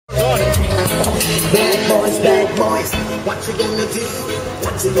Bad boys, what you gonna do?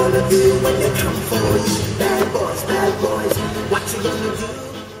 What you gonna do when they come for you? Bad boys, what you gonna do?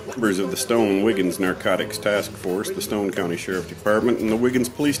 Members of the Stone-Wiggins Narcotics Task Force, the Stone County Sheriff Department, and the Wiggins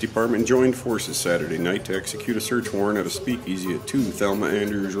Police Department joined forces Saturday night to execute a search warrant at a speakeasy at 2 Thelma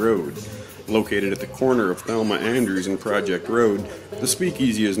Andrews Road. Located at the corner of Thelma Andrews and Project Road, the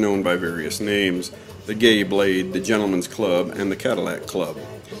speakeasy is known by various names: the Gay Blade, the Gentleman's Club, and the Cadillac Club.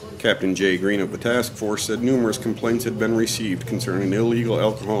 Captain Jay Green of the task force said numerous complaints had been received concerning illegal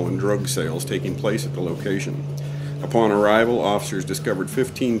alcohol and drug sales taking place at the location. Upon arrival, officers discovered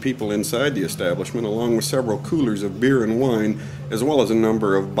 15 people inside the establishment, along with several coolers of beer and wine, as well as a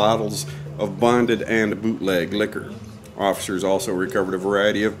number of bottles of bonded and bootleg liquor. Officers also recovered a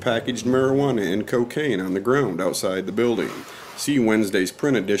variety of packaged marijuana and cocaine on the ground outside the building. See Wednesday's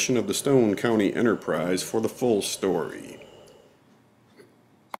print edition of the Stone County Enterprise for the full story.